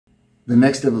The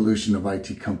next evolution of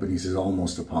IT companies is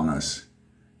almost upon us.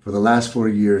 For the last 4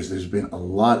 years, there's been a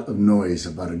lot of noise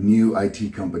about a new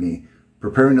IT company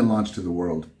preparing to launch to the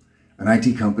world. An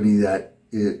IT company that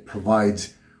it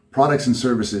provides products and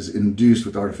services induced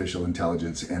with artificial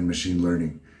intelligence and machine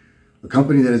learning. A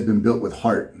company that has been built with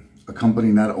heart. A company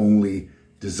not only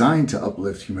designed to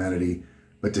uplift humanity,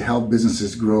 but to help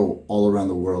businesses grow all around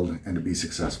the world and to be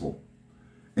successful.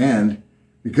 And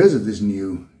because of this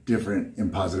new, different,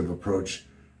 and positive approach,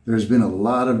 there's been a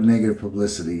lot of negative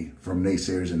publicity from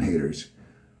naysayers and haters.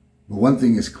 But one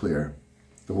thing is clear,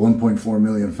 the 1.4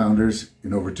 million founders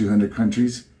in over 200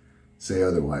 countries say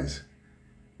otherwise.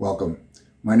 Welcome.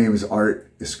 My name is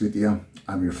Escutia.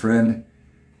 I'm your friend,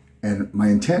 and my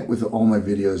intent with all my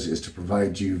videos is to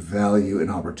provide you value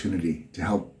and opportunity to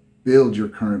help build your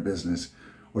current business,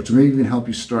 or to maybe even help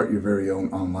you start your very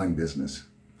own online business.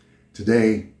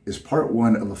 Today is part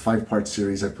 1 of a 5-part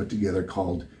series I put together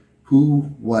called Who,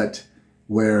 What,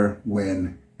 Where,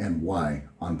 When, and Why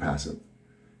ONPASSIVE.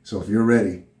 So if you're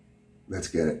ready, let's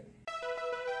get it.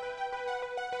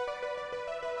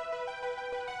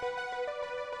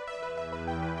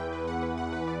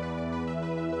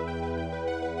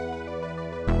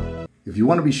 If you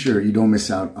want to be sure you don't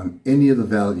miss out on any of the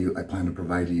value I plan to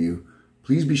provide to you,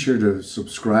 please be sure to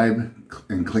subscribe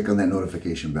and click on that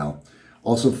notification bell.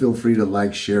 Also, feel free to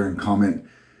like, share, and comment.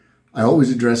 I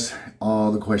always address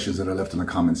all the questions that are left in the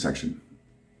comment section.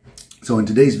 So in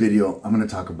today's video, I'm going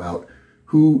to talk about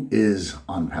who is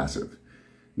ONPASSIVE.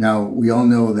 Now, we all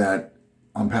know that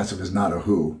ONPASSIVE is not a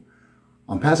who.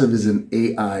 ONPASSIVE is an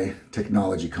AI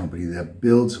technology company that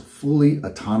builds fully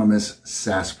autonomous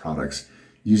SaaS products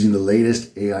using the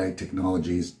latest AI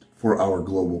technologies for our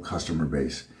global customer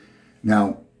base.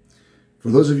 Now,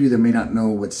 for those of you that may not know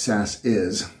what SaaS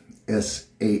is,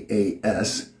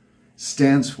 SaaS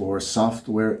stands for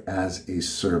Software as a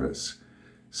Service.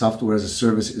 Software as a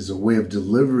Service is a way of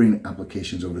delivering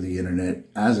applications over the internet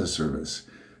as a service.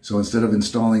 So instead of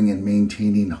installing and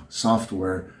maintaining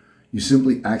software, you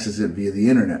simply access it via the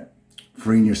internet,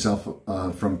 freeing yourself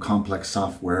from complex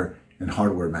software and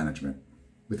hardware management.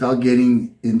 Without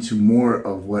getting into more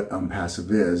of what ONPASSIVE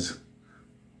is,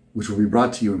 which will be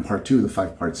brought to you in part 2 of the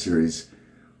 5-part series,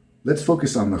 let's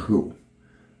focus on the who.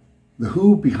 The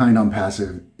who behind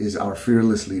ONPASSIVE is our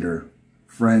fearless leader,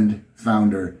 friend,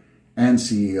 founder, and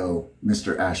CEO,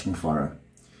 Mr. Ash Mufareh.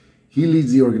 He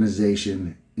leads the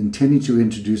organization intending to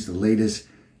introduce the latest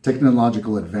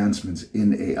technological advancements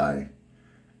in AI.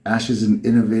 Ash is an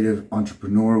innovative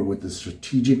entrepreneur with a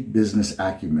strategic business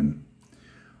acumen.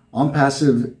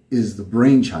 ONPASSIVE is the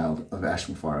brainchild of Ash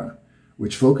Mufareh,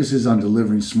 which focuses on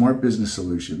delivering smart business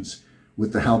solutions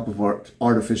with the help of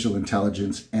artificial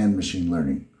intelligence and machine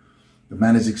learning. The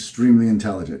man is extremely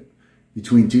intelligent.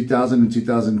 Between 2000 and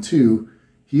 2002,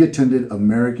 he attended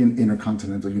American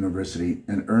Intercontinental University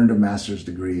and earned a master's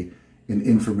degree in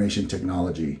information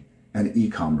technology and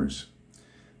e-commerce.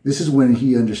 This is when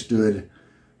he understood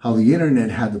how the internet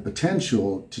had the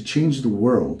potential to change the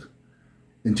world.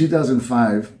 In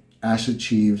 2005, Ash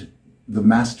achieved the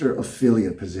master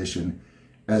affiliate position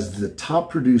as the top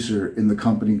producer in the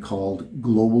company called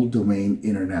Global Domain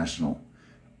International,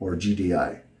 or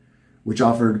GDI, which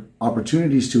offered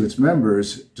opportunities to its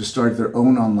members to start their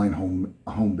own online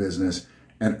home business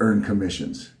and earn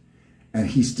commissions. And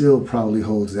he still proudly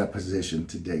holds that position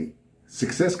to date.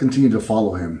 Success continued to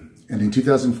follow him, and in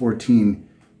 2014,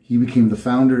 he became the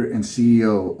founder and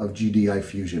CEO of GDI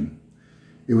Fusion.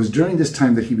 It was during this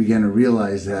time that he began to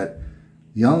realize that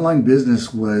the online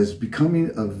business was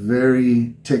becoming a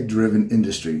very tech-driven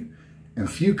industry, and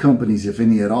few companies, if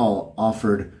any at all,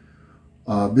 offered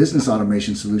business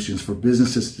automation solutions for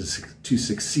businesses to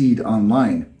succeed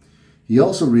online. He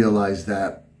also realized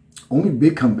that only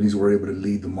big companies were able to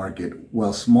lead the market,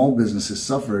 while small businesses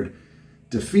suffered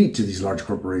defeat to these large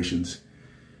corporations.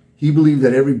 He believed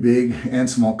that every big and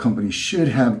small company should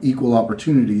have equal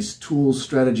opportunities, tools,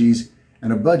 strategies,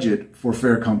 and a budget for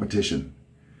fair competition.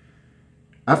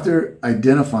 After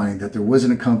identifying that there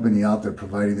wasn't a company out there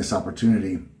providing this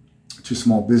opportunity to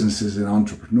small businesses and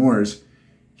entrepreneurs,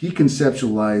 he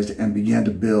conceptualized and began to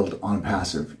build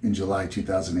ONPASSIVE in July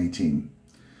 2018.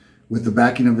 With the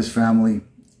backing of his family,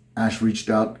 Ash reached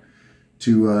out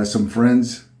to some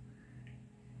friends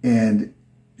and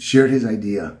shared his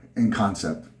idea and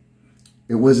concept.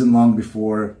 It wasn't long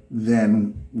before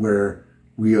then where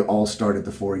we all started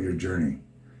the 4-year journey.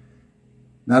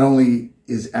 Not only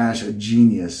is Ash a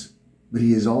genius, but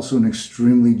he is also an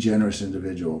extremely generous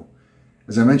individual.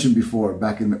 As I mentioned before,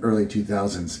 back in the early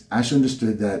 2000s, Ash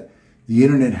understood that the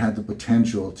internet had the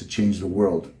potential to change the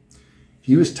world.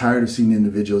 He was tired of seeing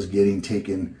individuals getting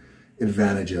taken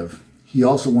advantage of. he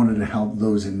also wanted to help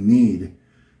those in need,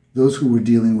 those who were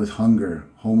dealing with hunger,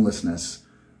 homelessness,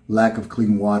 lack of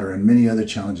clean water, and many other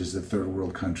challenges that third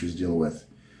world countries deal with.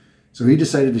 So he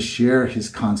decided to share his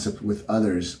concept with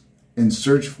others and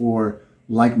search for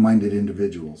like-minded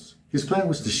individuals. His plan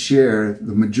was to share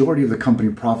the majority of the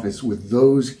company profits with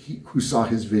those who saw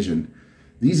his vision.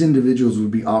 These individuals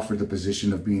would be offered the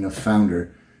position of being a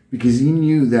founder because he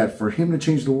knew that for him to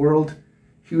change the world,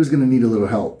 he was going to need a little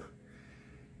help.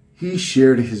 He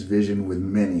shared his vision with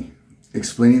many,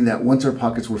 explaining that once our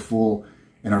pockets were full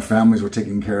and our families were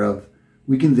taken care of,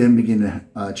 we can then begin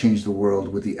to change the world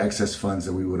with the excess funds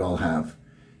that we would all have,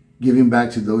 giving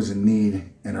back to those in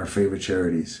need and our favorite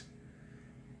charities.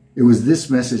 It was this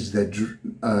message that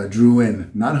drew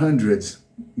in not hundreds,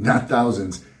 not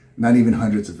thousands, not even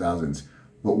hundreds of thousands,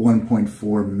 but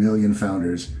 1.4 million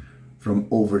founders from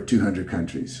over 200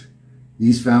 countries.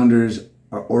 These founders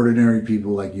are ordinary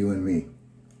people like you and me.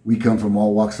 We come from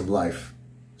all walks of life: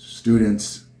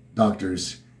 students,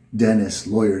 doctors, dentists,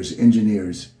 lawyers,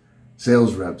 engineers,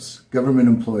 sales reps, government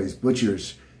employees,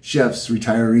 butchers, chefs,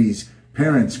 retirees,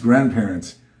 parents,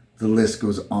 grandparents. The list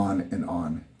goes on and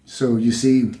on. So you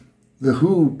see, the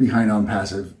who behind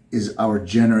ONPASSIVE is our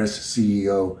generous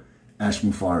CEO,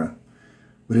 Mufareh.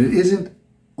 But it isn't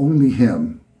only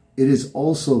him. It is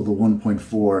also the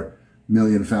 1.4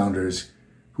 million founders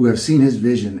who have seen his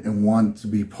vision and want to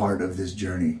be part of this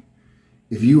journey.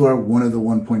 If you are one of the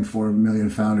 1.4 million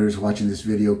founders watching this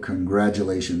video,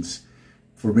 congratulations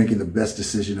for making the best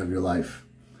decision of your life.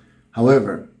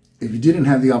 However, if you didn't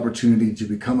have the opportunity to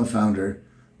become a founder,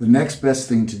 the next best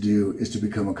thing to do is to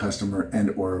become a customer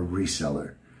and or a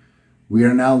reseller. We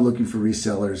are now looking for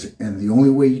resellers, and the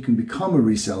only way you can become a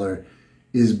reseller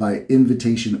is by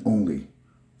invitation only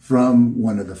from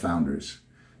one of the founders.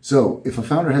 So if a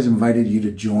founder has invited you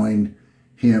to join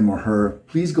him or her,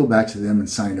 please go back to them and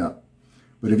sign up.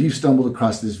 But if you've stumbled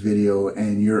across this video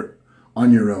and you're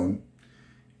on your own,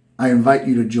 I invite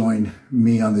you to join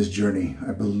me on this journey.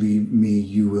 I believe me,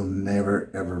 you will never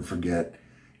ever forget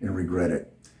and regret it.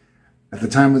 At the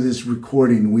time of this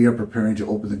recording, we are preparing to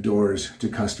open the doors to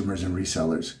customers and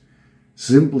resellers.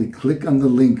 Simply click on the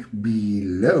link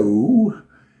below,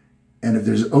 and if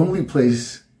there's only a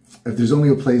place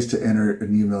to enter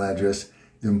an email address,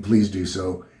 then please do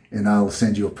so, and I'll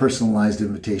send you a personalized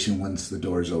invitation once the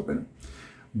doors open.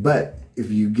 But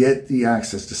if you get the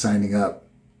access to signing up,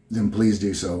 then please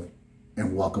do so,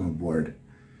 and welcome aboard.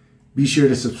 Be sure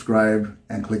to subscribe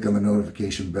and click on the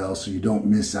notification bell so you don't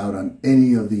miss out on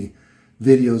any of the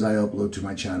videos I upload to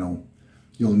my channel.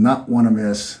 You'll not want to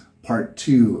miss part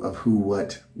 2 of who,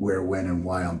 what, where, when, and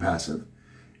why ONPASSIVE.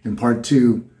 In part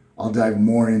 2, I'll dive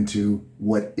more into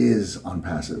what is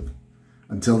ONPASSIVE.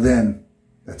 Until then,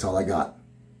 that's all I got.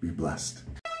 Be blessed.